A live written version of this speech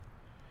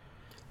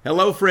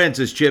Hello, friends.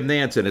 It's Jim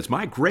Nanson. It's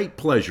my great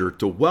pleasure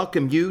to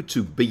welcome you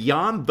to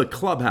Beyond the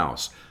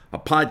Clubhouse, a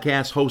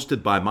podcast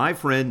hosted by my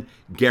friend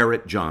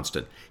Garrett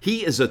Johnston.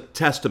 He is a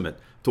testament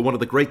to one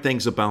of the great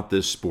things about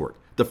this sport,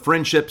 the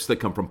friendships that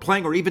come from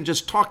playing or even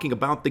just talking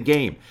about the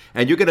game.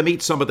 And you're going to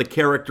meet some of the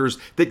characters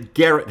that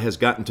Garrett has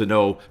gotten to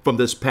know from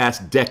this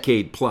past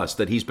decade plus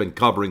that he's been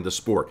covering the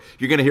sport.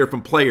 You're going to hear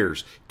from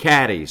players,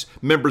 caddies,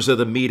 members of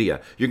the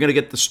media. You're going to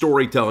get the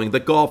storytelling,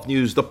 the golf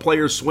news, the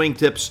players' swing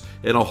tips,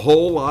 and a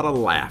whole lot of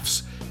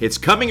laughs. It's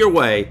coming your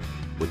way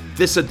with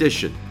this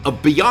edition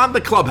of Beyond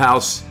the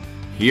Clubhouse.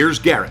 Here's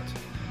Garrett.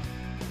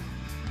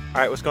 All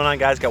right, what's going on,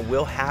 guys? Got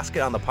Will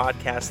Haskett on the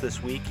podcast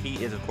this week.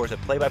 He is, of course, a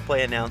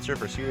play-by-play announcer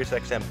for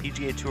SiriusXM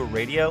PGA Tour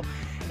Radio,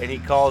 and he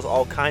calls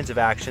all kinds of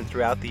action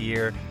throughout the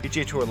year.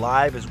 PGA Tour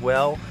Live as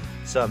well,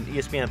 some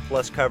ESPN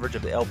Plus coverage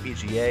of the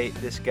LPGA.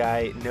 This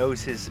guy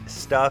knows his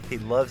stuff. He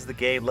loves the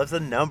game, loves the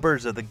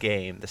numbers of the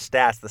game, the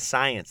stats, the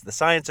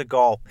science of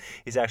golf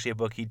is actually a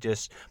book he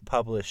just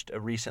published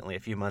recently, a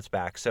few months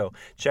back. So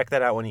check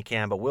that out when you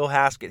can. But Will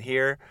Haskett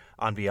here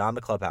on Beyond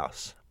the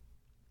Clubhouse.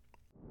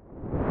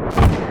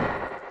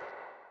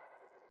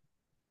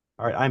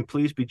 All right, I'm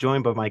pleased to be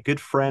joined by my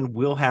good friend,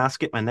 Will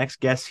Haskett, my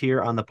next guest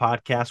here on the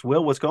podcast.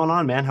 Will, what's going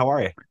on, man? How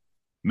are you?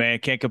 Man,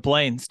 can't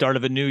complain. Start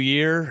of a new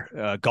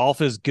year. Golf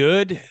is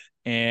good,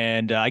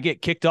 and I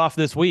get kicked off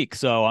this week,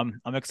 so I'm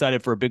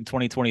excited for a big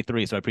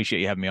 2023, so I appreciate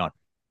you having me on.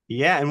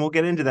 Yeah, and we'll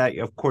get into that.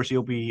 Of course,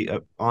 you'll be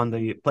on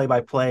the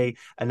play-by-play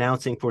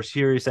announcing for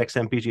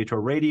SiriusXM PGA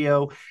Tour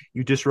Radio.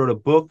 You just wrote a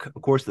book,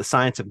 of course, The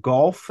Science of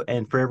Golf.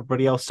 And for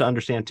everybody else to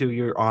understand, too,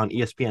 you're on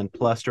ESPN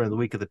Plus during the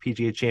week of the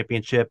PGA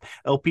Championship,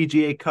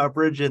 LPGA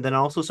coverage, and then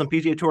also some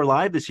PGA Tour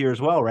Live this year as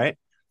well, right?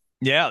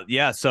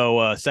 Yeah.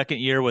 So second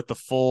year with the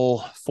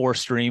full 4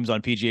 streams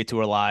on PGA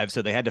Tour Live.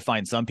 So they had to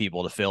find some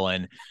people to fill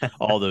in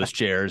all those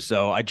chairs.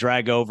 So I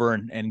drag over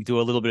and do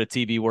a little bit of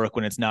TV work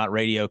when it's not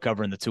radio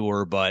covering the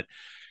tour. But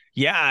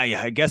yeah,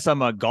 I guess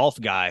I'm a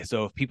golf guy.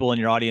 So if people in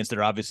your audience that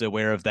are obviously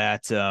aware of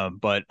that,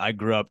 but I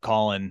grew up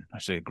calling,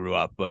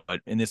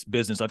 but in this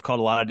business, I've called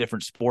a lot of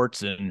different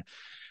sports, and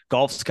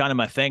golf's kind of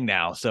my thing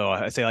now. So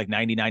I say like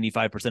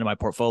 95% of my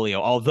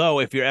portfolio. Although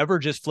if you're ever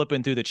just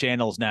flipping through the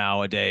channels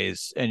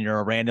nowadays and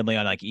you're randomly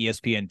on like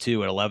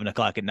ESPN2 at 11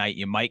 o'clock at night,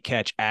 you might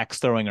catch axe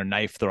throwing or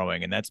knife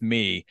throwing, and that's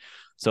me.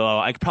 So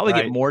I could probably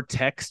get more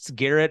texts,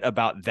 Garrett,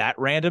 about that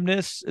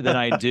randomness than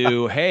I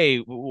do, hey,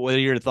 what are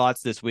your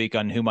thoughts this week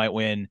on who might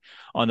win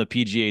on the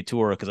PGA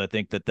Tour? Because I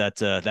think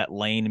that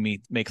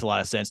lane makes a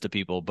lot of sense to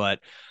people.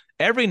 But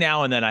every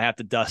now and then I have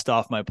to dust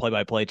off my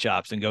play-by-play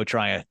chops and go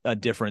try a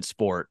different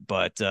sport.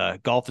 But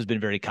golf has been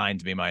very kind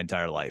to me my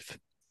entire life.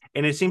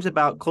 And it seems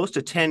about close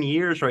to 10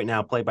 years right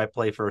now,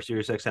 play-by-play for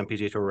SiriusXM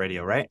PGA Tour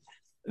Radio, right?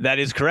 That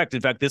is correct.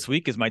 In fact, this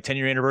week is my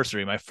 10-year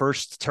anniversary. My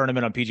first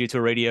tournament on PGA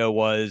Tour Radio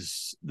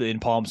was in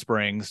Palm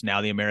Springs,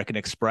 now the American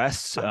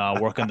Express,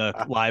 working the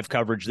live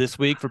coverage this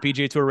week for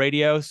PGA Tour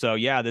Radio. So,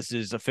 yeah, this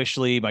is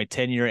officially my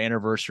 10-year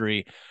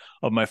anniversary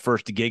of my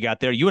first gig out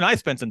there. You and I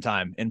spent some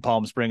time in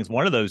Palm Springs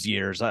one of those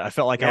years. I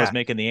felt like I was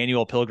making the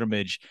annual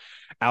pilgrimage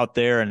out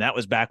there, and that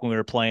was back when we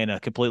were playing a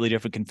completely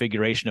different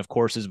configuration of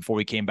courses before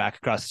we came back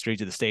across the street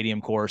to the stadium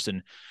course.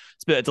 And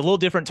it's a little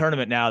different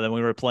tournament now than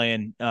we were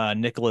playing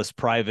Nicholas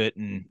Private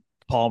and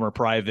Palmer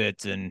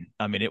Private. And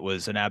I mean, it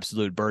was an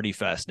absolute birdie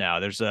fest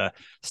now. There's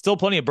still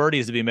plenty of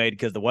birdies to be made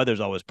because the weather's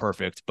always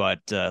perfect, but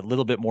a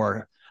little bit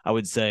more, I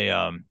would say,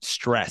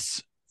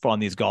 stress on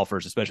these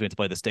golfers, especially when to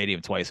play the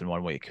stadium twice in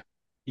 1 week.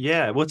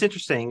 Yeah, well, it's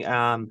interesting.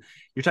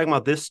 You're talking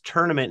about this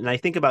tournament, and I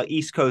think about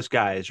East Coast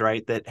guys,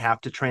 right, that have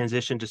to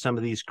transition to some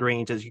of these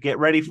greens as you get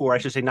ready for, I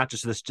should say, not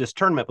just this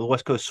tournament, but the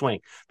West Coast swing,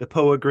 the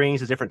POA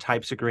greens, the different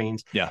types of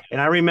greens. Yeah.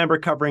 And I remember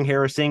covering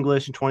Harris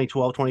English in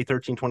 2012,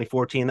 2013,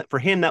 2014. For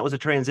him, that was a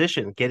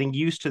transition, getting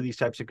used to these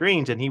types of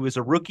greens, and he was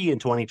a rookie in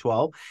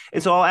 2012.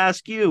 And so I'll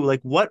ask you, like,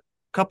 what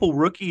couple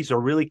rookies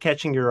are really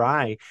catching your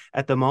eye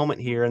at the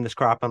moment here in this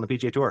crop on the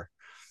PGA Tour?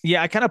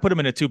 Yeah, I kind of put them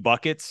into 2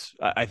 buckets.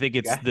 I think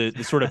it's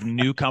the sort of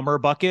newcomer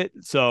bucket.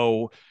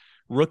 So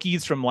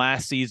rookies from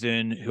last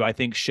season who I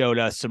think showed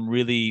us some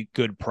really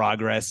good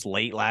progress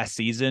late last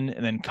season,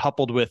 and then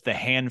coupled with the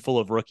handful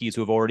of rookies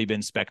who have already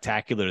been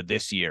spectacular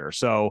this year.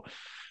 So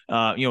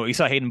we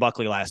saw Hayden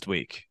Buckley last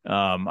week.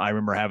 I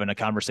remember having a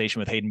conversation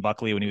with Hayden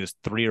Buckley when he was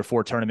 3 or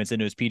 4 tournaments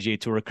into his PGA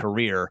Tour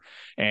career,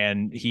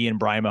 and he and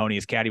Brian Mahoney,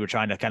 his caddy, were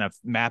trying to kind of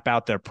map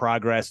out their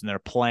progress and their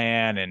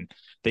plan, and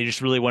they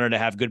just really wanted to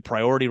have good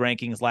priority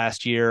rankings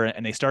last year,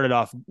 and they started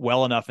off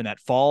well enough in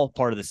that fall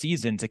part of the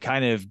season to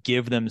kind of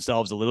give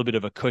themselves a little bit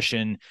of a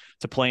cushion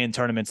to play in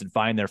tournaments and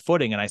find their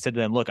footing. And I said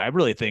to them, look, I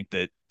really think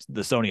that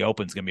the Sony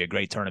Open is going to be a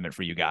great tournament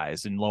for you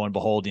guys. And lo and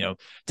behold,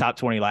 top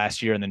 20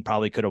 last year, and then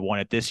probably could have won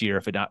it this year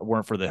if it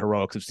weren't for the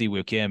heroics of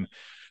Siwoo Kim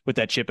with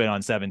that chip in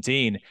on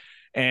 17.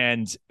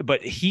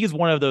 But he's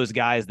one of those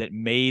guys that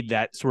made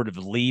that sort of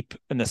leap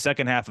in the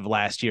second half of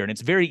last year. And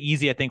it's very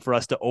easy, I think, for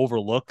us to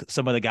overlook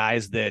some of the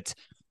guys that,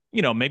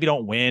 maybe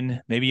don't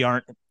win, maybe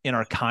aren't in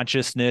our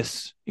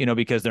consciousness,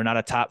 because they're not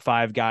a top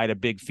 5 guy at a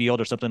big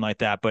field or something like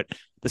that. But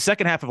The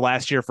second half of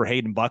last year for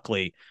Hayden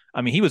Buckley,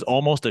 I mean, he was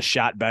almost a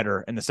shot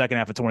better in the second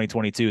half of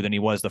 2022 than he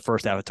was the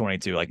first half of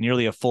 22, like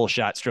nearly a full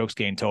shot strokes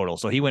gained total.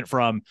 So he went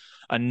from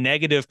a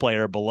negative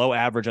player below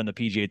average on the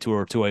PGA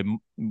Tour to a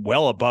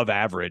well above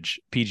average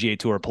PGA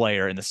Tour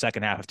player in the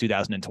second half of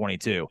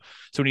 2022.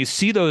 So when you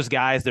see those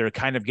guys that are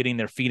kind of getting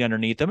their feet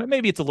underneath them, and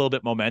maybe it's a little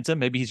bit momentum,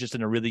 maybe he's just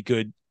in a really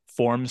good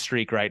form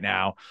streak right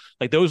now.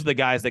 Like those are the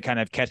guys that kind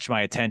of catch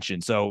my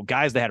attention. So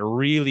guys that had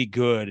really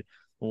good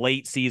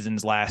late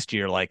seasons last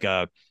year, like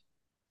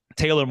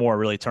Taylor Moore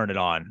really turned it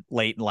on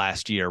late in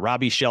last year.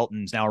 Robbie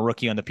Shelton's now a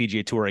rookie on the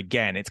PGA Tour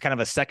again. It's kind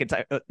of a second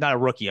time, not a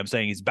rookie. I'm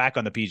saying he's back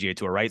on the PGA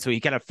Tour, right? So he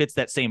kind of fits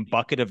that same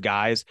bucket of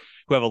guys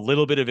who have a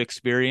little bit of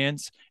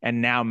experience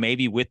and now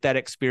maybe with that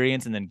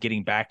experience and then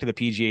getting back to the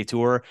PGA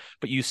Tour.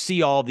 But you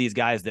see all of these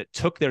guys that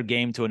took their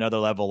game to another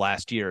level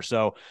last year.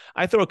 So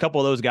I throw a couple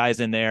of those guys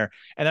in there.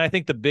 And then I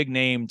think the big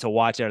name to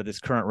watch out of this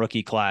current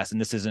rookie class, and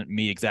this isn't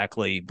me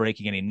exactly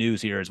breaking any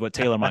news here, is what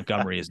Taylor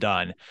Montgomery has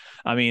done.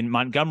 I mean,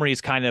 Montgomery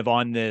is kind of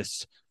on this.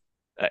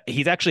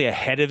 He's actually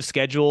ahead of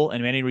schedule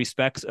in many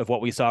respects of what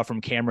we saw from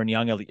Cameron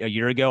Young a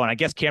year ago. And I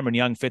guess Cameron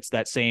Young fits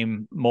that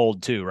same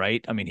mold too,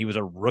 right? I mean, he was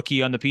a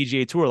rookie on the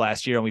PGA Tour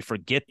last year, and we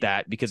forget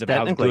that because of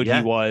how good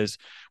he was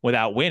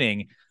without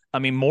winning. I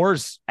mean,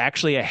 Moore's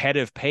actually ahead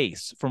of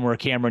pace from where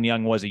Cameron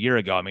Young was a year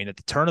ago. I mean, at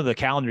the turn of the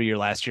calendar year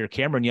last year,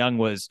 Cameron Young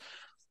was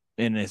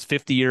in his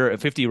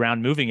 50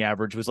 round moving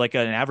average was like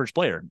an average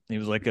player. He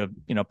was like a,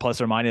 plus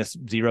or minus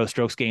 0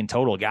 strokes gained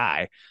total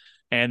guy.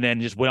 And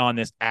then just went on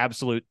this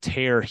absolute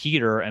tear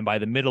heater. And by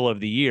the middle of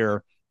the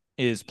year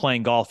is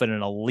playing golf at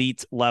an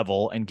elite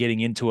level and getting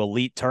into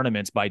elite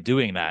tournaments by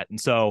doing that. And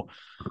so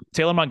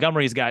Taylor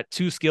Montgomery's got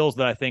two skills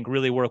that I think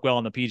really work well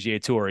on the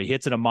PGA Tour. He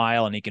hits it a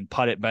mile and he can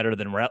putt it better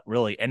than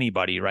really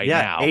anybody now.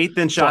 Yeah, 8th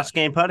in shots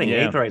gained putting,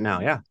 8th right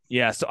now. Yeah.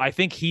 Yeah. So I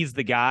think he's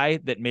the guy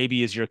that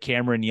maybe is your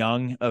Cameron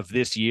Young of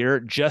this year,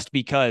 just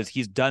because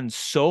he's done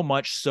so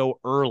much so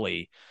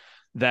early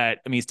that,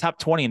 I mean, he's top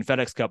 20 in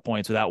FedEx Cup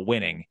points without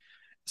winning.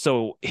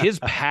 So his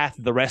path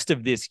the rest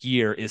of this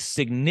year is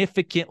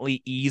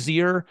significantly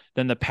easier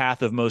than the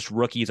path of most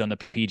rookies on the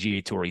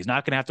PGA Tour. He's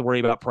not going to have to worry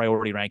about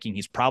priority ranking.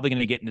 He's probably going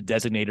to get into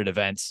designated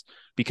events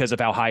because of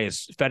how high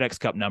his FedEx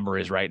Cup number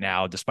is right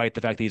now, despite the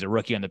fact that he's a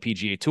rookie on the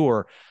PGA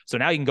Tour. So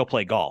now he can go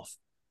play golf.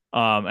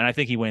 And I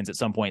think he wins at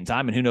some point in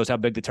time, and who knows how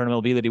big the tournament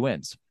will be that he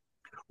wins.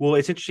 Well,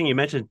 it's interesting you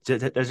mentioned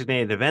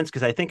designated events,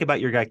 because I think about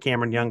your guy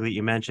Cameron Young that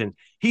you mentioned.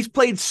 He's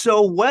played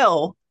so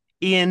well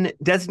in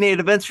designated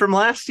events from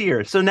last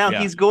year. So now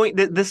he's going,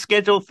 the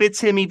schedule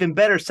fits him even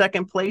better.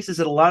 Second place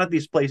is at a lot of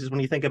these places. When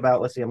you think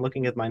about, let's see, I'm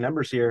looking at my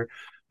numbers here,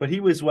 but he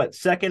was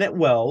second at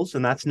Wells,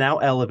 and that's now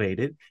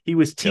elevated. He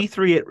was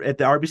T3 at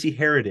the RBC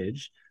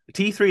Heritage,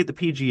 T3 at the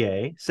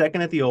PGA,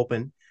 second at the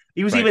Open.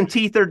 He was even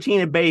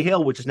T13 at Bay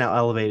Hill, which is now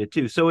elevated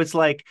too. So it's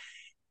like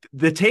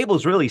the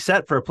table's really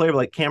set for a player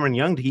like Cameron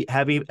Young to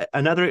have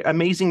another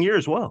amazing year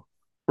as well.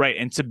 Right.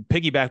 And to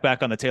piggyback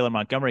back on the Taylor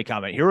Montgomery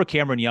comment, here were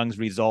Cameron Young's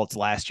results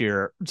last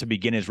year to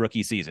begin his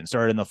rookie season.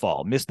 Started in the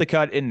fall, missed the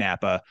cut in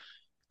Napa,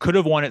 could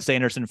have won at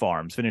Sanderson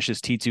Farms, finishes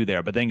T2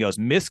 there, but then goes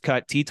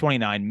miscut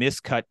T29,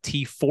 miscut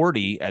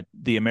T40 at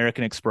the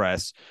American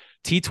Express,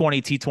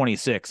 T20,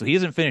 T26. So he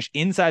hasn't finished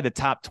inside the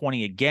top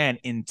 20 again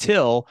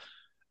until,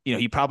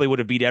 he probably would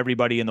have beat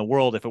everybody in the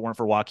world if it weren't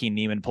for Joaquin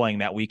Niemann playing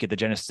that week at the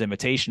Genesis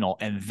Invitational.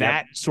 And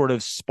that sort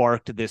of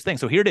sparked this thing.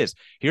 So here it is.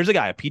 Here's a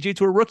guy, a PGA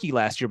Tour rookie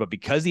last year, but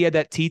because he had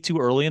that T2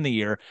 early in the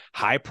year,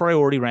 high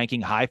priority ranking,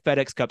 high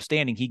FedEx Cup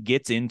standing, he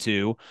gets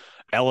into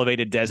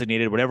elevated,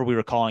 designated, whatever we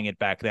were calling it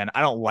back then.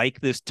 I don't like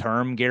this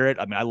term,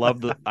 Garrett. I mean, I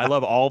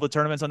love all the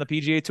tournaments on the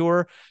PGA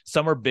Tour.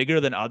 Some are bigger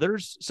than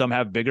others. Some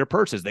have bigger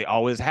purses. They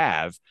always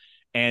have.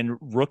 And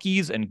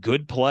rookies and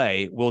good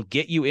play will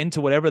get you into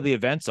whatever the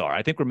events are.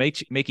 I think we're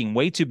making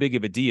way too big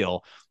of a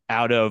deal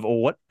out of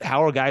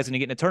how are guys going to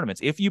get into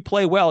tournaments? If you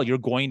play well, you're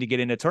going to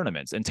get into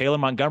tournaments. And Taylor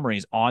Montgomery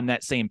is on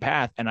that same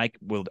path. And I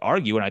will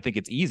argue, and I think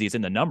it's easy, it's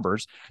in the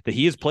numbers, that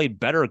he has played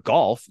better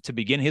golf to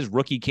begin his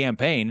rookie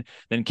campaign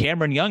than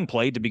Cameron Young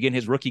played to begin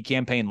his rookie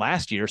campaign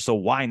last year. So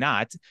why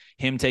not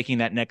him taking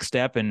that next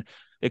step? And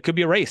it could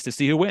be a race to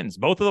see who wins.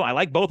 Both of them. I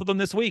like both of them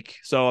this week.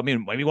 So, I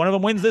mean, maybe one of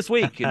them wins this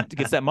week and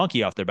gets that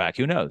monkey off their back.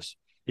 Who knows?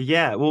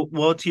 Yeah.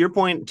 Well, to your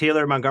point,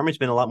 Taylor Montgomery's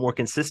been a lot more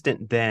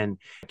consistent than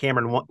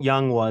Cameron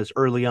Young was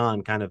early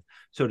on, kind of,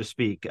 so to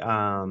speak.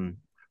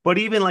 But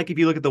even if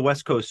you look at the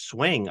West Coast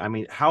swing, I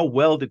mean, how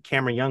well did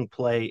Cameron Young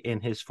play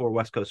in his 4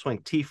 West Coast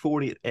swing?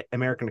 T40 at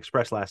American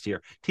Express last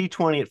year,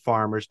 T20 at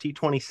Farmers,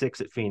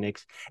 T26 at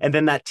Phoenix, and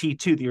then that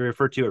T2 that you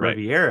referred to at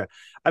Riviera.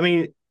 I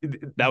mean,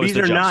 that was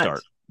the jump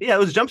start. Yeah, it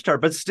was a jump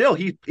start, but still,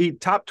 he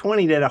top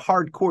 20 at a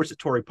hard course at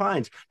Torrey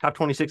Pines, top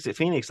 26 at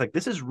Phoenix.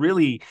 This is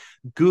really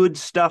good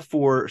stuff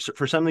for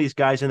some of these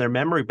guys in their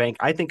memory bank.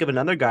 I think of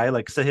another guy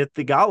like Sahith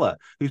Theegala,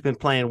 who's been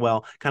playing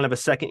well, kind of a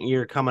second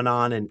year coming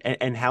on,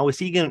 and how is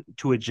he going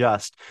to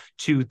adjust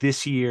to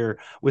this year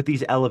with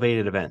these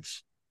elevated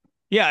events?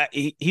 Yeah,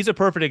 he's a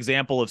perfect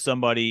example of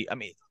somebody. I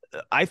mean,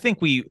 I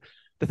think the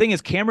thing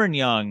is, Cameron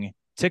Young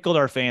tickled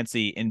our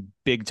fancy in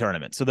big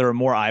tournament. So there were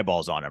more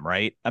eyeballs on him,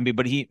 right? I mean,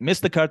 but he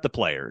missed the cut at the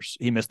Players.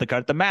 He missed the cut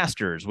at the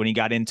Masters when he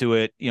got into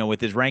it, with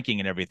his ranking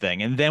and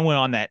everything. And then went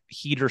on that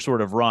heater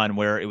sort of run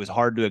where it was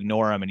hard to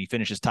ignore him, and he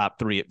finishes top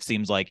 3, it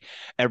seems like,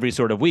 every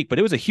sort of week. But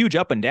it was a huge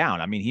up and down.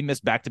 I mean, he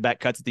missed back-to-back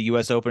cuts at the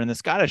US Open and the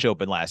Scottish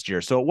Open last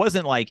year. So it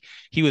wasn't like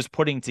he was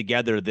putting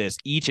together this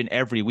each and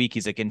every week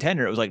he's a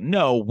contender. It was like,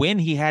 no, when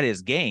he had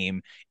his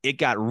game, it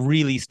got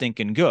really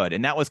stinking good.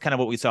 And that was kind of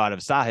what we saw out of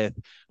Sahith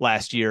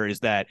last year, is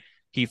that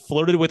he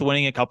flirted with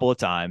winning a couple of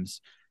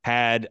times,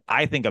 had,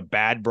 I think, a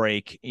bad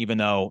break, even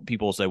though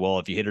people say, well,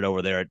 if you hit it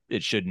over there,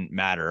 it shouldn't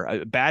matter.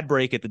 A bad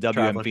break at the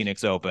WM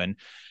Phoenix Open.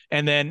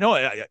 And then,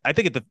 I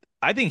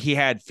think he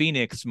had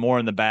Phoenix more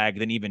in the bag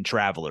than even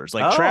Travelers.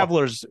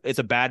 Travelers, it's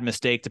a bad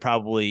mistake to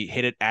probably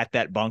hit it at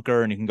that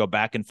bunker, and you can go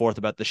back and forth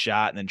about the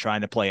shot and then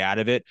trying to play out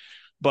of it.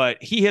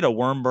 But he hit a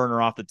worm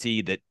burner off the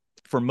tee that,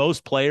 for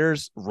most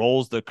players,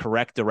 rolls the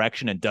correct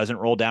direction and doesn't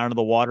roll down into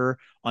the water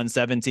on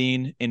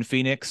 17 in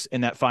Phoenix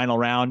in that final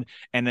round.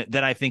 And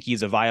then I think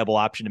he's a viable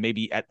option to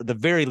maybe at the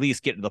very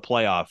least get to the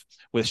playoff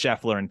with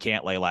Scheffler and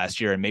Cantlay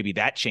last year. And maybe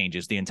that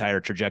changes the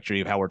entire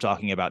trajectory of how we're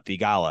talking about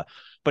Theegala.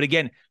 But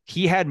again,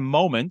 he had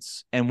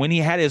moments, and when he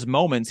had his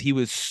moments, he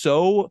was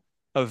so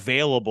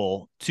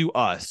available to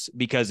us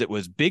because it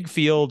was big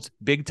fields,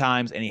 big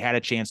times, and he had a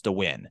chance to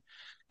win.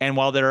 And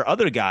while there are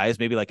other guys,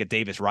 maybe like a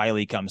Davis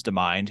Riley comes to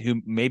mind,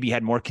 who maybe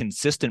had more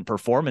consistent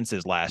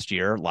performances last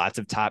year, lots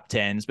of top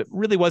 10s, but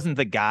really wasn't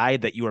the guy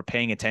that you were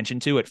paying attention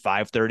to at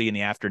 5:30 in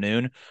the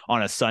afternoon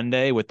on a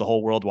Sunday with the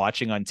whole world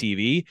watching on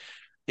TV.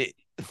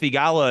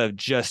 Theegala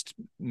just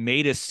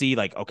made us see,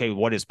 like, okay,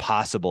 what is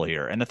possible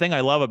here? And the thing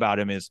I love about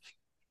him is,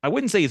 I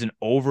wouldn't say he's an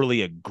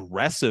overly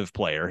aggressive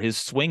player. His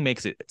swing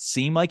makes it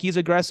seem like he's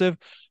aggressive,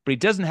 but he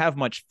doesn't have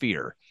much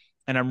fear.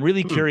 And I'm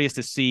really curious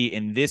to see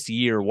in this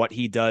year what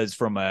he does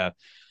from not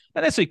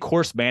necessarily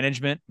course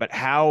management, but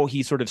how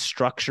he sort of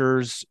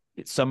structures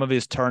some of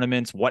his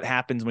tournaments. What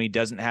happens when he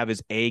doesn't have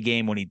his A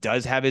game? When he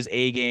does have his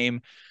A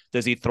game,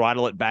 does he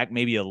throttle it back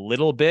maybe a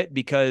little bit?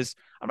 Because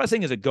I'm not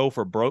saying he's a go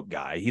for broke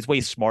guy. He's way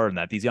smarter than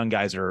that. These young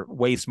guys are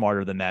way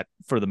smarter than that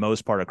for the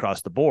most part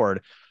across the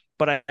board.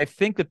 But I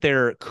think that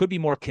there could be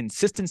more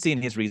consistency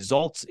in his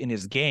results in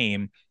his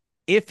game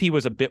if he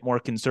was a bit more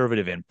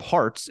conservative in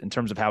parts in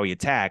terms of how he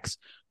attacks.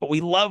 But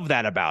we love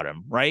that about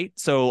him, right?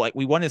 So, like,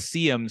 we want to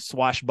see him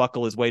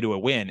swashbuckle his way to a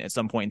win at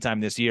some point in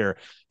time this year,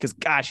 because,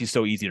 gosh, he's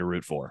so easy to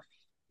root for.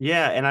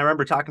 Yeah, and I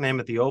remember talking to him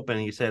at the Open,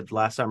 and he said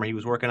last summer he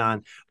was working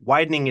on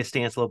widening his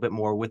stance a little bit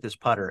more with his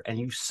putter, and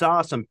you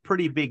saw some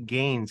pretty big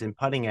gains in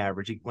putting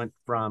average. He went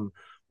from,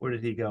 where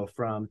did he go?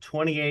 From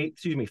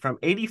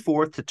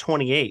 84th to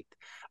 28th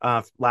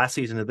last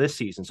season to this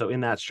season. So in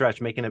that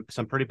stretch, making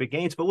some pretty big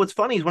gains. But what's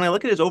funny is when I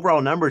look at his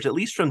overall numbers, at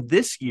least from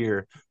this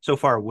year so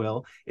far,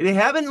 Will, they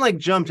haven't like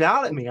jumped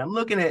out at me. I'm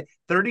looking at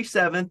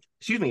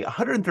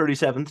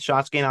 137th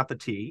shots gained off the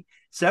tee,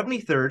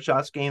 73rd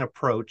shots gained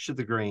approach to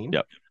the green,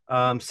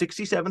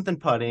 67th in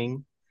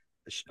putting,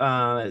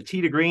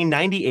 tee to green,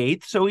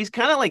 98th. So he's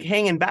kind of like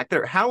hanging back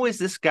there. How is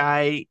this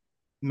guy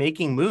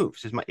making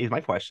moves is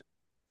my question.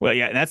 Well,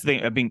 yeah, and that's the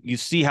thing. I mean, you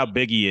see how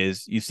big he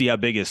is. You see how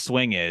big his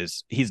swing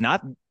is. He's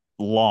not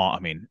long. I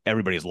mean,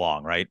 everybody's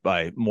long, right,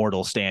 by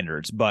mortal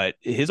standards. But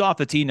his off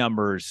the tee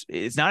numbers,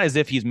 it's not as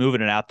if he's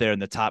moving it out there in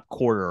the top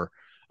quarter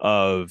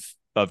of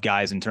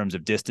guys in terms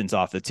of distance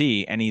off the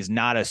tee. And he's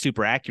not a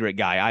super accurate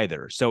guy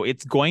either. So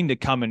it's going to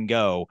come and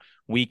go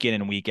week in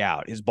and week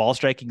out. His ball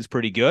striking is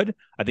pretty good.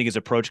 I think his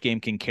approach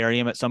game can carry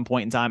him at some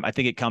point in time. I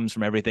think it comes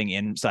from everything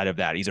inside of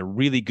that. He's a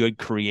really good,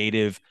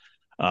 creative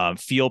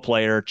field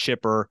player,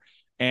 chipper.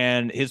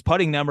 And his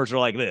putting numbers are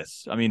like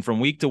this. I mean,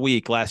 from week to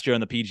week last year on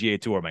the PGA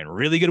Tour, I mean,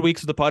 really good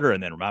weeks with the putter.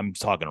 And then I'm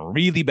talking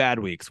really bad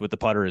weeks with the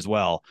putter as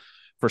well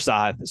for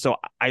Sahith. So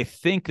I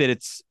think that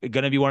it's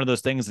going to be one of those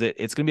things that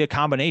it's going to be a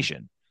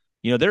combination.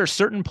 There are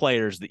certain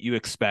players that you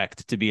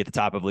expect to be at the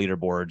top of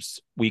leaderboards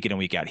week in and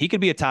week out. He could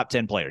be a top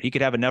 10 player. He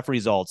could have enough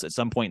results at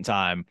some point in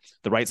time,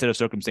 the right set of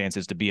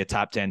circumstances, to be a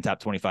top 10,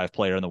 top 25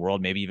 player in the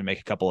world, maybe even make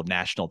a couple of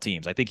national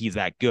teams. I think he's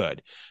that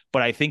good.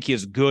 But I think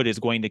his good is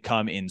going to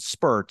come in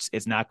spurts.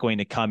 It's not going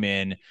to come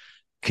in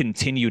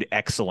continued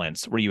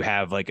excellence where you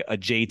have like a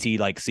JT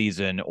like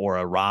season or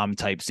a Rahm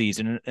type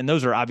season. And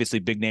those are obviously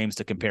big names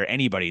to compare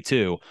anybody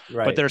to.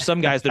 Right. But there are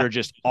some guys that are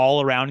just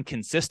all around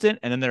consistent.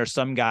 And then there are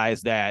some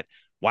guys that,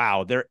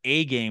 wow, their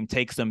A game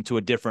takes them to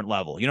a different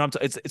level.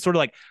 It's sort of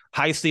like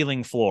high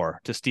ceiling floor,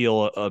 to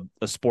steal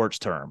a sports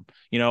term.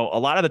 A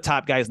lot of the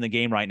top guys in the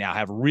game right now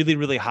have really,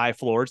 really high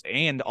floors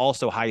and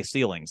also high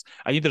ceilings.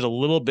 I think there's a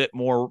little bit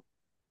more.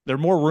 There are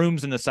more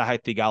rooms in the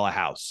Sahith Theegala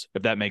house,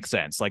 if that makes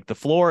sense. Like the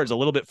floor is a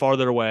little bit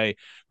farther away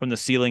from the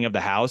ceiling of the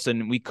house,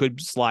 and we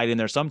could slide in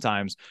there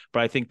sometimes.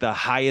 But I think the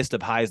highest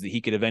of highs that he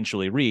could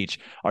eventually reach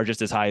are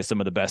just as high as some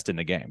of the best in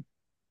the game.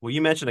 Well,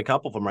 you mentioned a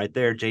couple of them right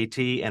there,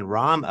 JT and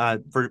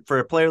Rahm. For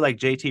a player like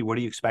JT, what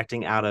are you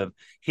expecting out of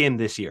him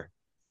this year?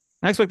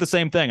 I expect the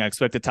same thing. I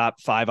expect a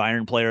top 5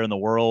 iron player in the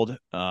world.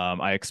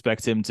 I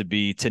expect him to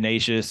be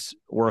tenacious,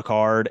 work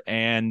hard,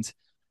 and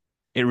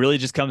it really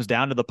just comes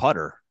down to the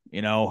putter.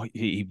 You know,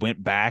 he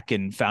went back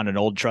and found an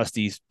old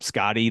trusty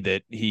Scotty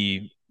that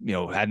he,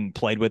 hadn't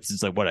played with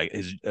since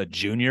a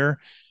junior,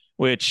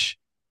 which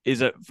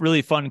is a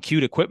really fun,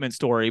 cute equipment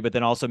story, but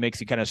then also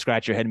makes you kind of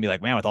scratch your head and be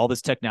like, man, with all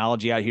this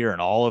technology out here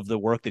and all of the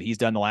work that he's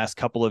done the last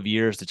couple of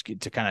years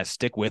to kind of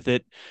stick with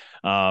it,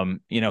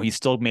 he's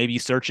still maybe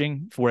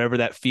searching for wherever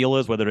that feel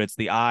is, whether it's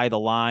the eye, the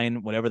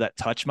line, whatever that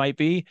touch might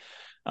be.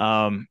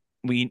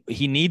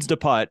 He needs to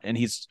putt, and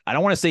I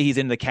don't want to say he's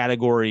in the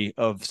category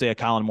of, say, a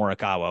Colin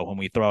Morikawa when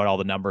we throw out all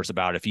the numbers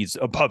about if he's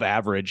above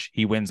average,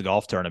 he wins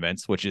golf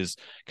tournaments, which is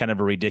kind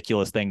of a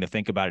ridiculous thing to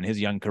think about in his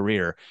young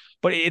career.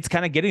 But it's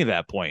kind of getting to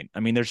that point.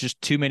 I mean, there's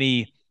just too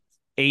many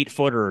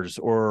 8-footers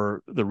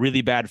or the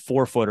really bad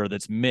 4-footer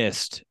that's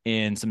missed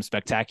in some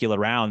spectacular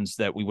rounds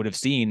that we would have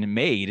seen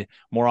made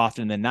more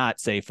often than not,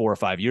 say 4 or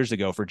 5 years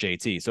ago for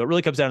JT. So it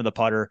really comes down to the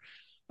putter.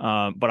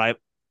 But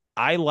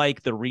I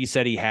like the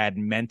reset he had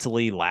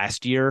mentally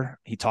last year.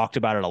 He talked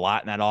about it a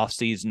lot in that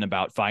offseason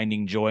about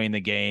finding joy in the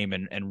game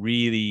and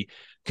really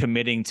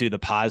committing to the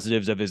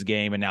positives of his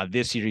game. And now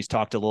this year he's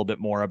talked a little bit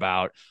more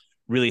about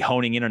really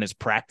honing in on his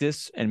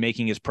practice and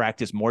making his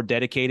practice more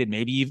dedicated,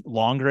 maybe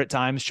longer at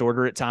times,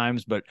 shorter at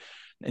times, but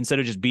instead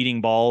of just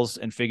beating balls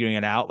and figuring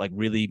it out, like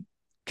really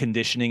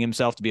conditioning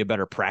himself to be a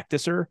better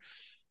practicer.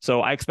 So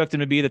I expect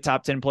him to be the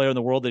top 10 player in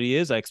the world that he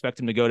is. I expect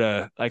him to go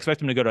to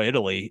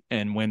Italy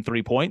and win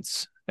 3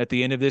 points at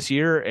the end of this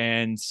year.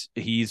 And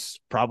he's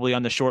probably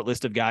on the short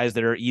list of guys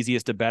that are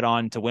easiest to bet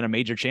on to win a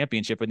major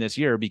championship in this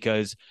year,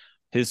 because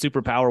his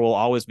superpower will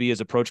always be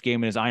his approach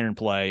game and his iron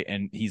play.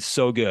 And he's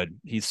so good.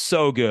 He's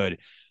so good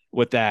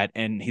with that.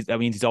 And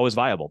he's always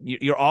viable.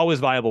 You're always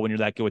viable when you're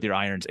that good with your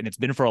irons. And it's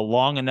been for a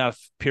long enough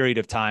period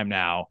of time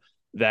now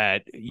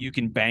that you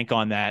can bank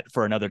on that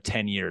for another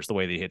 10 years, the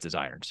way that he hits his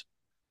irons.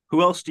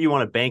 Who else do you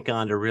want to bank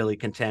on to really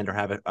contend or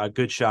have a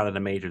good shot at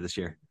a major this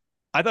year?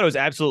 I thought it was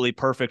absolutely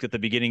perfect at the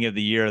beginning of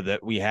the year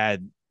that we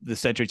had the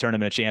Century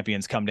Tournament of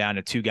Champions come down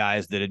to 2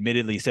 guys that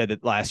admittedly said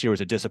that last year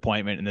was a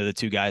disappointment, and they're the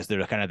 2 guys that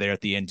are kind of there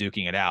at the end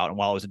duking it out. And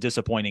while it was a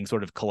disappointing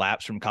sort of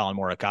collapse from Colin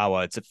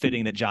Morikawa, it's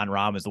fitting that Jon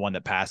Rahm is the one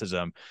that passes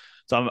him.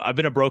 So I've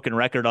been a broken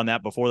record on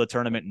that before the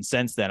tournament, and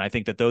since then, I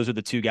think that those are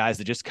the 2 guys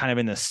that just kind of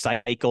in the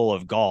cycle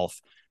of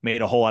golf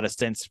made a whole lot of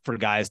sense for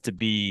guys to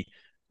be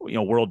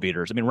world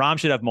beaters. I mean, Rahm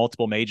should have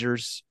multiple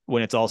majors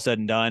when it's all said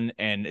and done.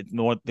 And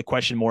the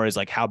question more is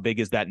like, how big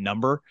is that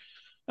number?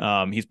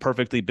 He's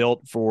perfectly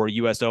built for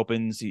US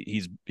Opens.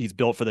 He's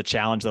built for the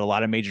challenge that a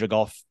lot of major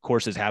golf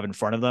courses have in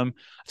front of them.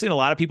 I've seen a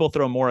lot of people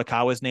throw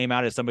Morikawa's name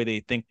out as somebody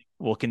they think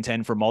will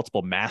contend for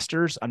multiple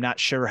Masters. I'm not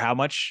sure how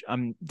much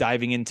I'm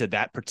diving into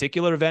that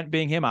particular event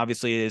being him.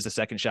 Obviously it is a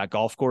second shot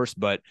golf course,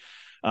 but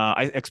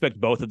I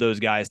expect both of those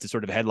guys to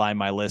sort of headline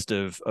my list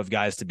of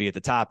guys to be at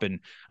the top.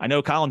 And I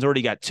know Colin's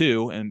already got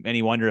 2, and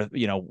many wonder,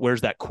 where's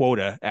that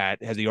quota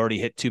at? Has he already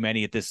hit too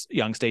many at this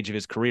young stage of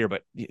his career?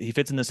 But he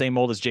fits in the same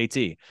mold as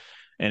JT.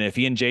 And if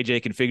he and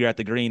JJ can figure out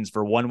the greens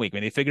for 1 week, I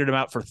mean, they figured him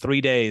out for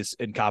 3 days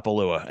in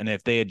Kapalua. And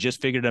if they had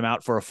just figured him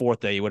out for a 4th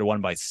day, he would have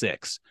won by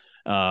 6.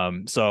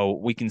 So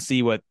we can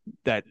see what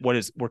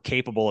we're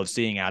capable of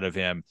seeing out of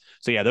him.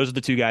 So yeah, those are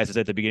the 2 guys that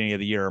at the beginning of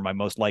the year are my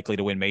most likely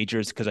to win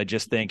majors, because I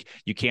just think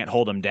you can't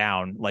hold them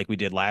down like we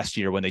did last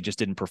year when they just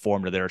didn't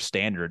perform to their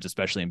standards,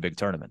 especially in big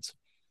tournaments.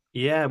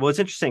 Yeah, well, it's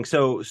interesting.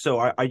 So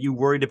are you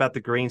worried about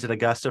the greens at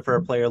Augusta for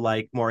a player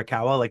like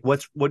Morikawa? Like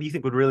what do you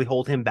think would really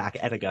hold him back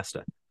at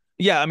Augusta?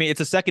 Yeah, I mean, it's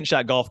a second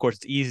shot golf course.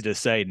 It's easy to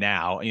say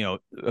now,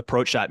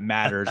 approach shot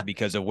matters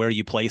because of where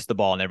you place the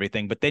ball and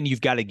everything, but then you've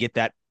got to get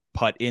that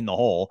putt in the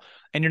hole,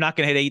 and you're not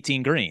going to hit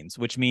 18 greens,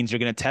 which means you're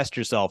going to test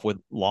yourself with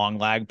long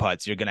lag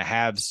putts. You're going to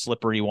have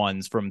slippery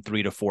ones from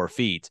 3 to 4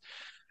 feet.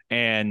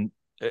 And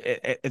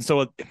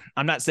so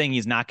I'm not saying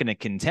he's not going to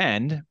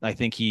contend. I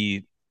think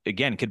he,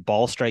 again, could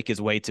ball strike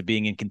his way to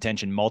being in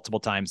contention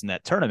multiple times in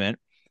that tournament,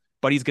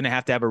 but he's going to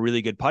have a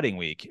really good putting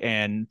week.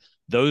 And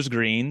those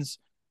greens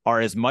are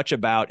as much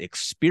about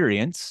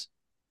experience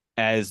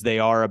as they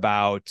are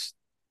about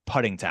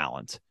putting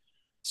talent.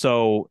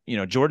 So,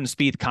 Jordan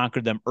Spieth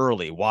conquered them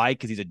early. Why?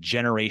 Because he's a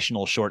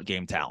generational short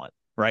game talent,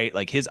 right?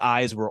 Like his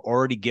eyes were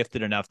already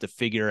gifted enough to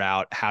figure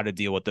out how to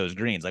deal with those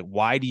greens. Like,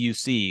 why do you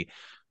see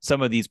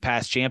some of these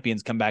past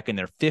champions come back in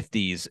their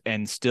 50s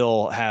and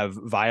still have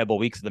viable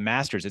weeks of the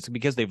Masters? It's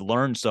because they've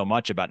learned so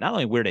much about not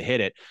only where to hit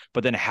it,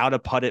 but then how to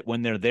putt it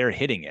when they're there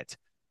hitting it.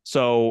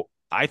 So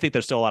I think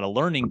there's still a lot of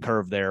learning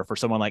curve there for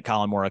someone like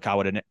Colin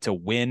Morikawa to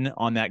win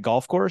on that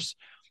golf course.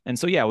 And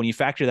so, yeah, when you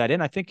factor that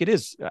in, I think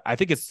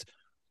it's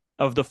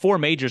of the 4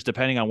 majors,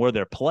 depending on where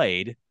they're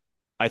played,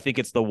 I think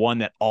it's the one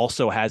that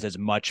also has as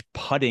much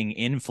putting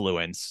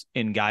influence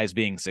in guys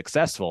being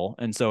successful.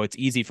 And so it's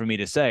easy for me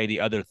to say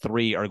the other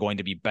 3 are going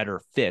to be better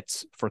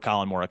fits for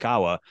Colin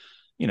Morikawa,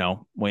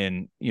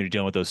 when you're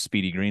dealing with those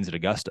speedy greens at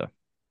Augusta.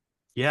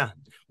 Yeah.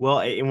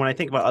 Well, and when I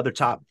think about other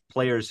top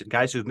players,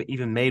 guys who've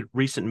even made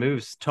recent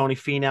moves, Tony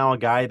Finau, a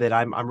guy that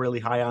I'm really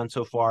high on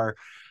so far,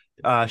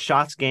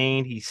 shots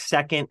gained. He's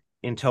second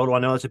in total. I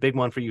know it's a big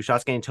one for you.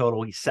 Shots gained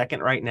total. He's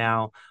second right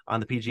now on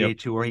the PGA Yep.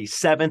 Tour. He's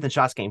seventh in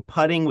shots gained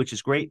putting, which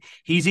is great.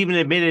 He's even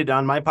admitted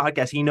on my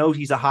podcast he knows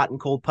he's a hot and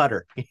cold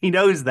putter. He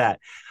knows that.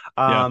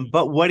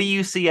 But what do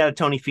you see out of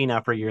Tony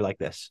Finau for a year like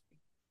this?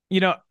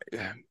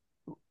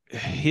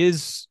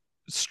 His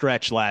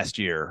stretch last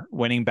year,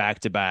 winning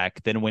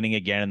back-to-back, then winning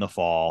again in the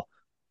fall,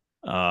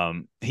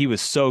 he was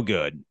so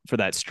good for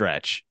that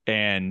stretch.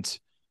 And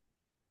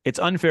it's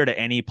unfair to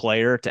any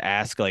player to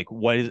ask, like,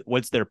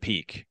 what's their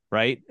peak,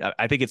 right?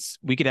 I think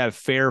we could have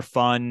fair,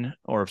 fun,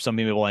 or some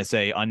people I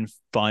say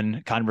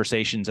unfun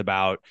conversations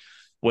about,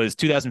 was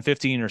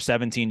 2015 or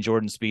 17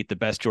 Jordan Spieth the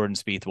best Jordan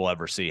Spieth we'll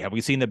ever see? Have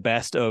we seen the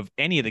best of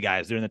any of the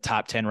guys that are in the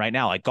top 10 right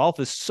now? Like, golf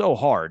is so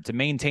hard to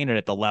maintain it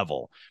at the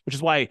level, which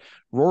is why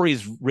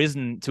Rory's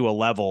risen to a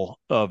level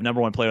of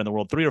number one player in the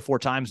world 3 or 4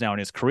 times now in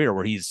his career,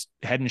 where he's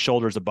head and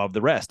shoulders above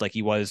the rest, like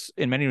he was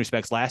in many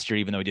respects last year,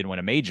 even though he didn't win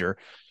a major.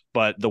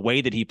 But the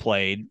way that he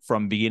played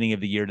from beginning of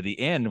the year to the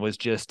end was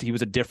just, he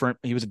was a different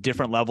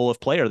level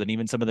of player than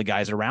even some of the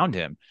guys around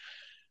him.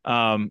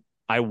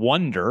 I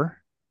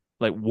wonder,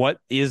 like, what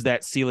is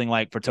that ceiling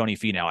like for Tony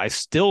Finau? I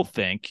still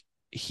think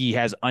he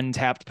has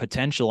untapped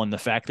potential in the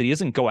fact that he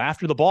doesn't go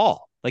after the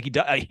ball. Like, he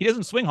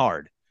doesn't swing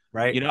hard.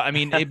 Right. I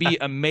mean, it'd be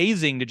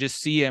amazing to just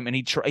see him. And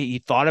he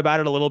thought about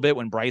it a little bit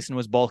when Bryson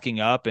was bulking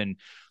up, and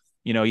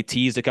he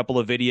teased a couple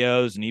of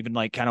videos and even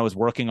like kind of was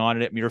working on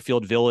it at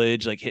Muirfield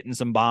Village, like hitting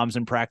some bombs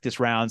in practice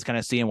rounds, kind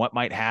of seeing what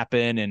might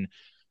happen. And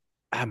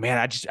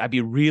man, I'd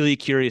be really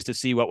curious to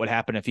see what would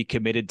happen if he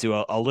committed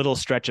to a little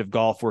stretch of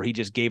golf where he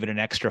just gave it an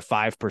extra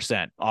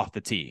 5% off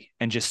the tee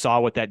and just saw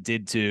what that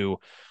did to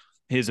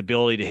his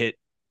ability to hit,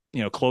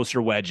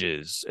 closer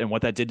wedges, and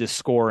what that did to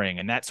scoring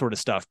and that sort of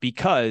stuff.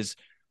 Because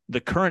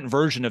the current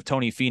version of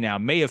Tony Finau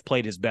may have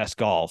played his best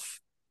golf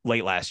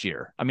late last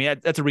year. I mean,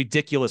 that's a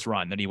ridiculous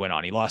run that he went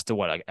on. He lost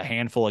to a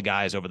handful of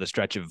guys over the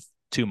stretch of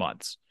 2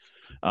 months.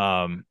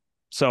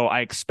 So I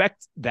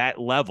expect that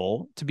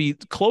level to be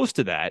close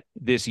to that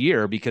this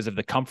year because of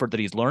the comfort that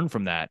he's learned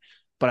from that.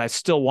 But I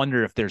still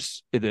wonder if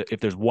there's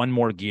one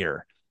more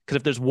gear, because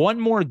if there's one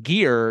more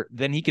gear,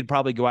 then he could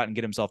probably go out and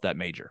get himself that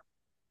major.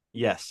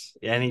 Yes,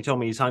 and he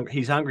told me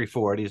he's hungry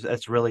for it.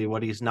 That's really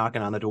what he's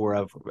knocking on the door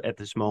of at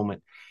this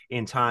moment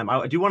in time.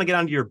 I do want to get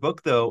onto your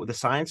book, though, The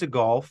Science of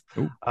Golf.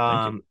 Ooh,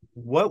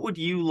 what would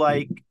you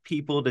like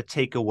people to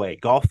take away?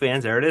 Golf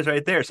fans, there it is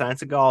right there,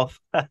 Science of Golf.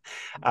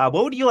 What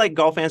would you like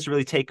golf fans to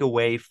really take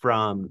away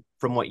from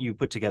what you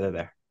put together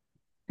there?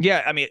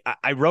 Yeah, I mean,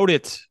 I wrote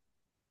it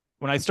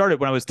when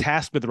I was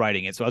tasked with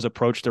writing it. So I was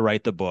approached to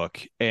write the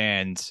book,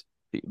 and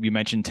you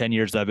mentioned 10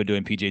 years that I've been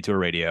doing PGA Tour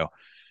radio.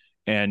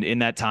 And in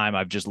that time,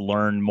 I've just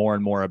learned more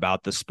and more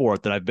about the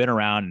sport that I've been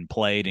around and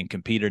played and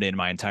competed in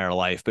my entire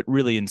life, but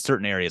really in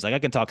certain areas. Like, I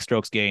can talk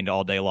strokes gained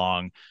all day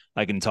long.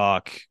 I can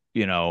talk,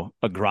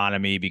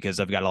 agronomy,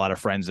 because I've got a lot of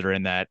friends that are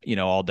in that,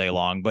 all day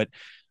long. But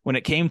when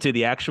it came to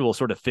the actual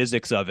sort of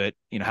physics of it,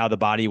 how the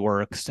body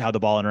works, how the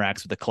ball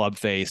interacts with the club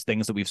face,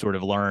 things that we've sort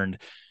of learned,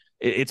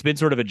 it's been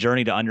sort of a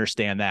journey to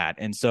understand that.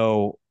 And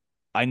so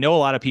I know a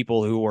lot of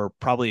people who were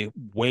probably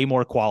way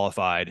more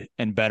qualified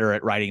and better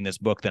at writing this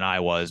book than I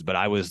was, but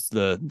I was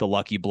the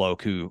lucky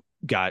bloke who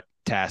got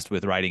tasked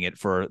with writing it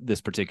for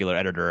this particular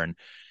editor. And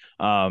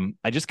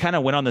I just kind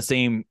of went on the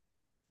same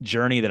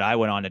journey that I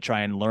went on to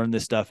try and learn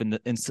this stuff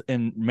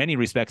in many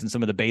respects in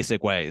some of the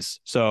basic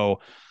ways. So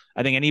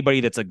I think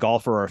anybody that's a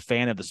golfer or a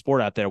fan of the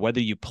sport out there, whether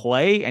you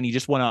play and you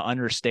just want to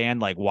understand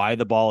like why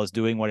the ball is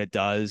doing what it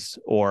does,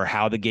 or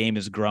how the game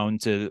has grown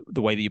to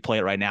the way that you play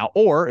it right now,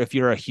 or if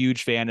you're a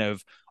huge fan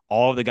of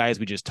all of the guys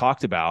we just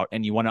talked about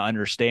and you want to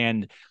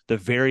understand the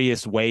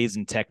various ways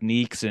and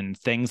techniques and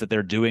things that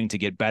they're doing to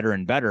get better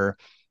and better,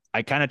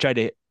 I kind of tried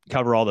to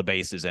cover all the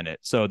bases in it.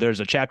 So there's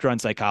a chapter on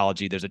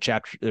psychology.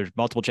 There's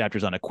multiple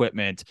chapters on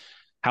equipment,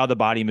 how the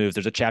body moves.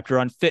 There's a chapter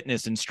on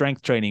fitness and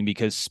strength training,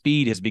 because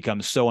speed has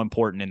become so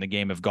important in the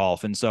game of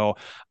golf. And so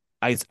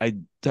I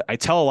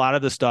tell a lot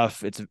of the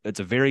stuff. It's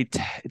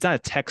not a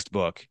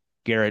textbook,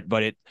 Garrett,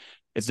 but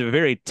it's a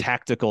very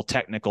tactical,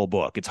 technical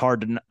book. It's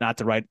hard not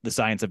to write The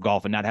Science of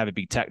Golf and not have it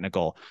be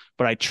technical.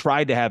 But I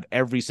tried to have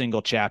every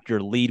single chapter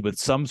lead with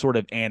some sort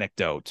of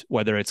anecdote,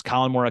 whether it's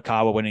Colin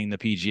Morikawa winning the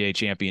PGA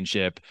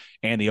Championship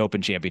and the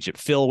Open Championship,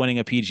 Phil winning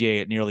a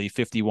PGA at nearly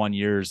 51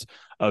 years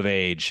of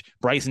age,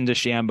 Bryson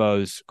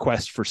DeChambeau's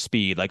quest for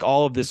speed, like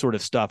all of this sort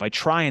of stuff. I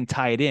try and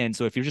tie it in.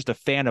 So if you're just a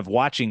fan of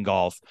watching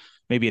golf,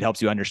 maybe it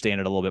helps you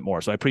understand it a little bit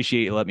more. So I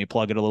appreciate you letting me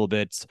plug it a little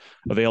bit. It's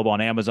available on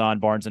Amazon,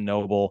 Barnes &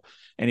 Noble,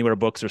 anywhere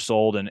books are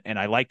sold. And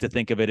I like to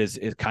think of it as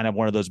kind of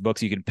one of those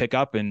books you can pick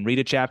up and read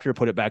a chapter,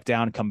 put it back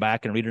down, come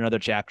back and read another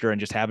chapter, and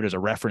just have it as a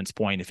reference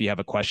point if you have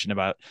a question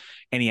about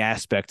any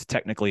aspect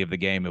technically of the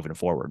game moving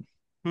forward.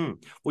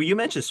 Well, you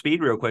mentioned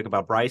speed real quick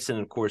about Bryson.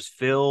 Of course,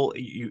 Phil,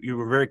 you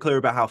were very clear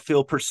about how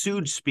Phil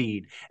pursued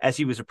speed as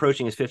he was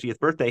approaching his 50th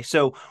birthday.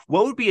 So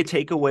what would be a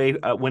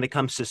takeaway when it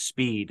comes to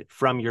speed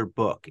from your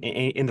book,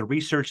 in the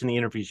research and the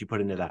interviews you put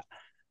into that?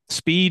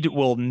 Speed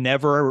will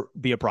never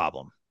be a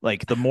problem.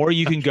 Like, the more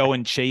you can go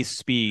and chase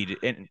speed.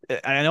 And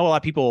I know a lot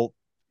of people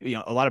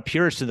a lot of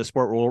purists in the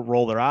sport will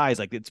roll their eyes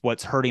like it's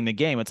what's hurting the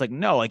game. It's like,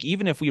 no, like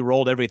even if we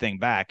rolled everything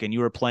back and you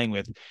were playing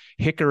with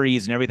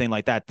hickories and everything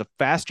like that, the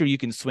faster you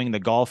can swing the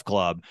golf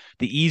club,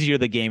 the easier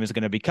the game is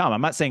going to become.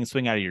 I'm not saying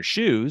swing out of your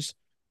shoes,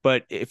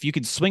 but if you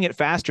can swing it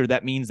faster,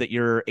 that means that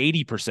your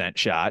 80%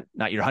 shot,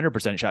 not your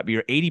 100% shot, but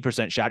your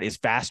 80% shot is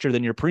faster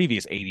than your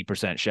previous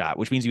 80% shot,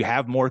 which means you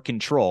have more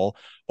control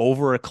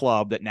over a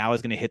club that now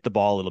is going to hit the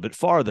ball a little bit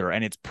farther.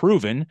 And it's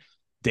proven,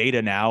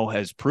 data now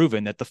has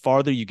proven that the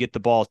farther you get the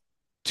ball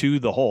to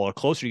the hole, or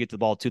closer you get the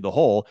ball to the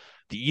hole,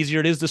 the easier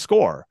it is to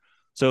score.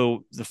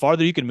 So the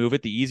farther you can move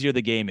it, the easier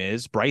the game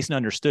is. Bryson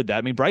understood that.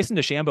 I mean, Bryson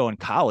DeChambeau in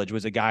college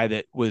was a guy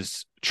that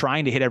was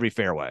trying to hit every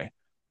fairway.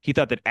 He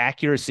thought that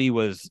accuracy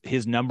was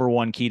his number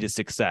one key to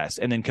success,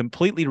 and then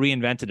completely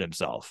reinvented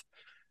himself.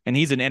 And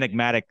he's an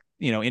enigmatic,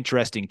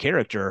 interesting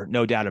character,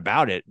 no doubt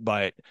about it,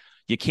 but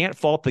you can't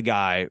fault the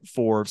guy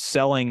for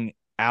selling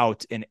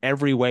out in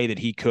every way that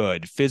he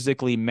could,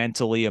 physically,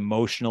 mentally,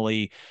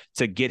 emotionally,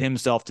 to get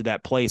himself to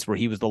that place where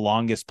he was the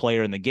longest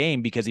player in the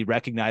game because he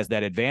recognized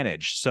that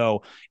advantage.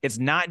 So it's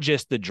not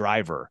just the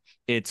driver,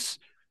 it's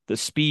the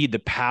speed, the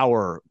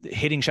power,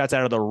 hitting shots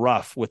out of the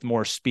rough with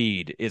more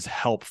speed is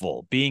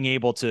helpful. Being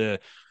able to,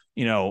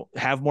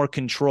 have more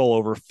control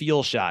over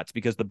feel shots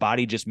because the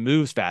body just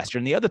moves faster.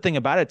 And the other thing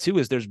about it too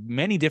is there's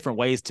many different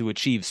ways to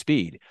achieve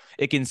speed.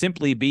 It can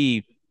simply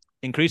be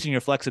increasing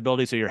your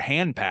flexibility so your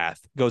hand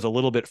path goes a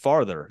little bit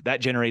farther.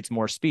 That generates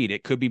more speed.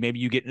 It could be maybe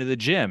you get into the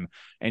gym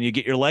and you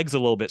get your legs a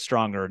little bit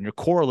stronger and your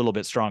core a little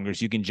bit stronger,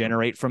 so you can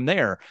generate from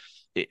there.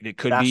 It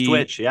could fast be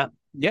twitch, yeah.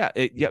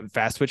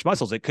 Fast twitch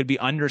muscles. It could be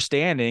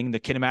understanding the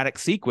kinematic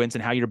sequence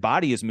and how your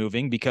body is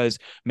moving, because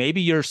maybe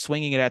you're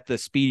swinging it at the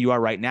speed you are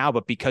right now,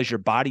 but because your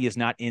body is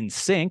not in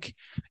sync,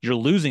 you're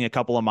losing a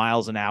couple of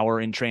miles an hour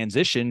in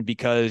transition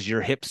because your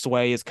hip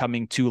sway is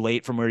coming too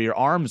late from where your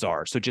arms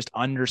are. So just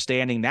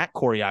understanding that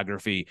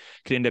choreography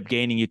could end up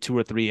gaining you 2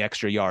 or 3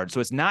 extra yards.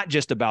 So it's not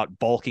just about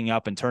bulking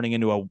up and turning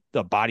into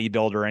a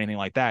bodybuilder or anything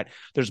like that.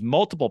 There's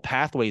multiple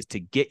pathways to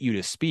get you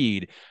to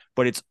speed,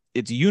 but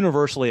it's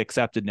universally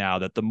accepted now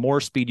that the more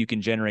speed you can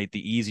generate,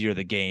 the easier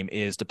the game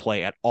is to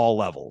play at all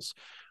levels.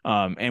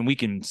 And we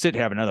can sit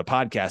here have another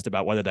podcast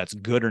about whether that's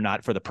good or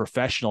not for the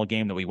professional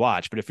game that we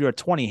watch. But if you're a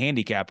 20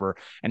 handicapper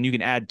and you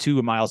can add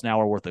 2 miles an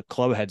hour worth of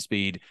club head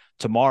speed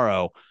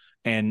tomorrow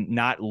and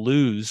not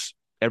lose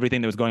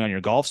everything that was going on in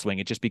your golf swing,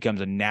 it just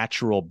becomes a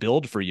natural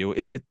build for you.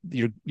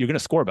 You're going to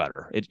score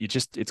better.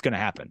 It's going to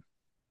happen.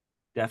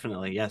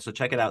 Definitely. Yeah. So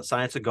check it out.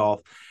 Science of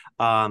Golf,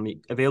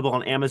 available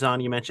on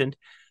Amazon. You mentioned.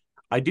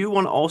 I do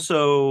want to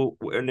also,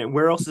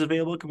 where else is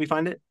available? Can we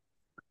find it?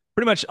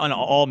 Pretty much on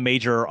all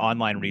major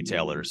online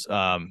retailers.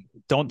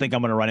 Don't think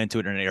I'm going to run into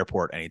it in an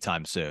airport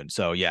anytime soon.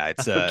 So yeah,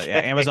 it's Okay.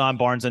 Amazon,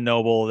 Barnes and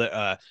Noble.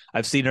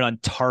 I've seen it on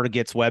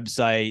Target's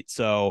website.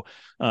 So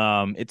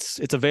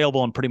it's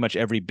available on pretty much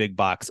every big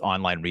box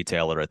online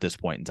retailer at this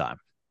point in time.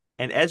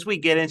 And as we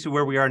get into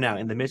where we are now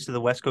in the midst of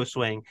the West Coast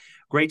swing,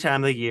 great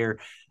time of the year.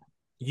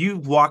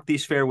 You've walked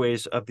these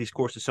fairways of these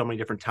courses so many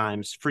different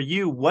times. For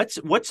you, what's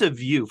a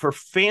view for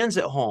fans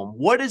at home?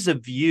 What is a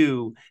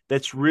view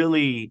that's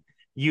really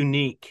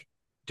unique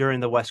during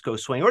the West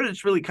Coast swing, or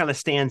that really kind of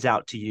stands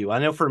out to you? I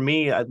know for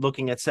me,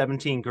 looking at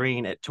 17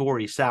 green at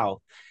Torrey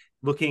South,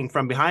 looking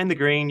from behind the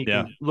green, you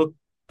can look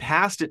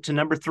past it to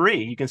number 3.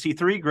 You can see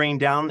 3 green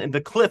down in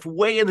the cliff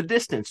way in the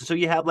distance. So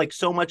you have like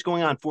so much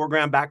going on,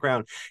 foreground,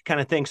 background kind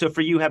of thing. So for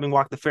you, having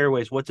walked the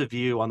fairways, what's a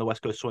view on the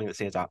West Coast swing that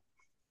stands out?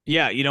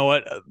 Yeah, you know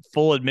what?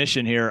 Full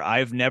admission here,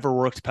 I've never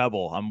worked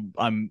Pebble.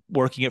 I'm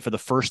working it for the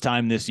first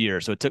time this year.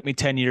 So it took me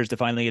 10 years to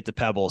finally get to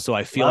Pebble. So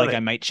I feel I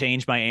might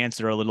change my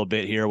answer a little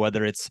bit here,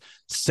 whether it's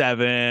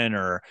 7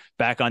 or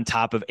back on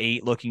top of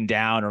 8 looking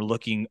down or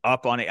looking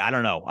up on it. I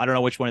don't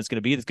know which one it's going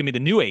to be. It's going to be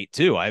the new 8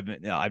 too. I've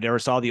never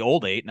saw the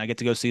old 8, and I get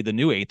to go see the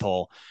new 8th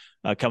hole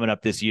coming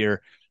up this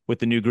year with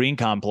the new green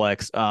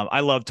complex. I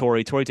love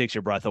Torrey. Torrey takes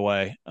your breath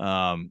away,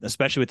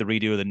 especially with the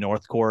redo of the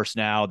North Course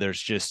now. There's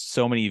just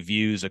so many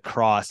views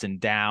across and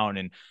down.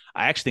 And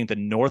I actually think the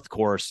North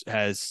Course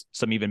has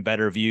some even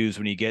better views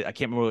when you get, I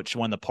can't remember which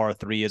one the par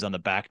 3 is on the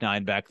back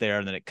 9 back there.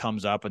 And then it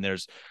comes up and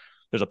there's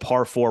a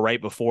par 4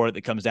 right before it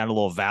that comes down a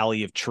little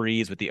valley of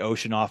trees with the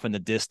ocean off in the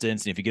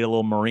distance. And if you get a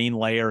little marine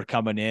layer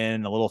coming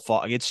in, a little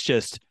fog, it's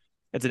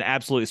an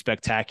absolutely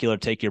spectacular,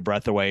 take your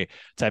breath away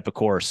type of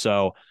course.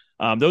 So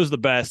those are the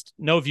best.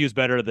 No view's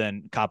better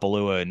than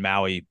Kapalua and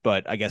Maui,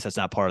 but I guess that's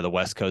not part of the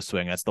West Coast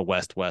swing. That's the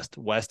West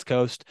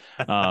Coast.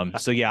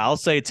 So yeah, I'll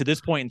say to this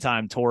point in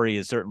time, Torrey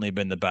has certainly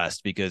been the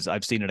best because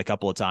I've seen it a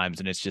couple of times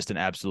and it's just an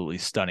absolutely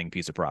stunning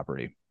piece of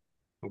property.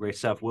 Great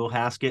stuff. Will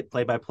Haskett,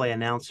 play-by-play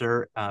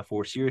announcer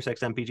for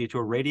SiriusXM PGA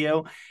Tour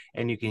Radio,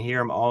 and you can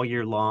hear him all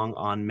year long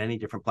on many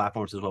different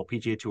platforms as well: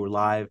 PGA Tour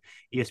Live,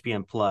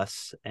 ESPN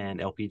Plus, and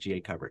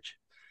LPGA coverage.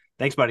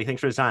 Thanks, buddy.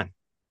 Thanks for the time.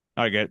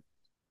 All right, good.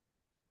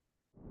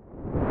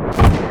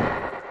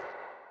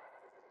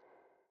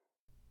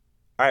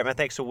 All right, man,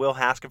 thanks to Will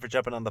Haskett for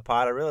jumping on the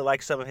pod. I really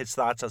like some of his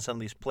thoughts on some of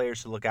these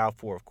players to look out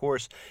for. Of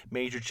course,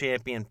 major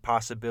champion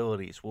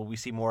possibilities. Will we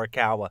see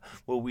Morikawa?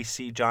 Will we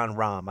see Jon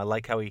Rahm? I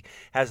like how he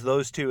has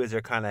those two as their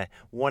kind of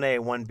 1A,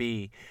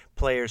 1B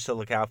players to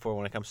look out for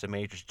when it comes to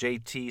majors.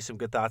 JT, some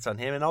good thoughts on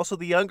him. And also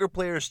the younger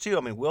players, too.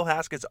 I mean, Will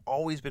Haskett's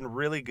always been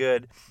really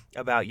good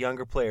about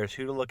younger players,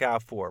 who to look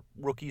out for,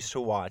 rookies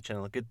to watch,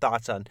 and good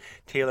thoughts on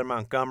Taylor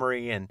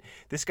Montgomery. And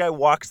this guy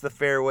walks the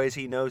fairways.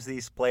 He knows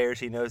these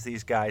players. He knows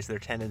these guys, their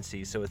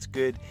tendencies. So it's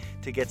good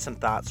to get some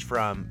thoughts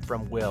from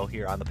Will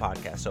here on the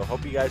podcast. So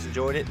hope you guys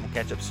enjoyed it, and we'll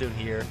catch up soon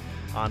here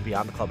on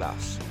Beyond the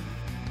Clubhouse.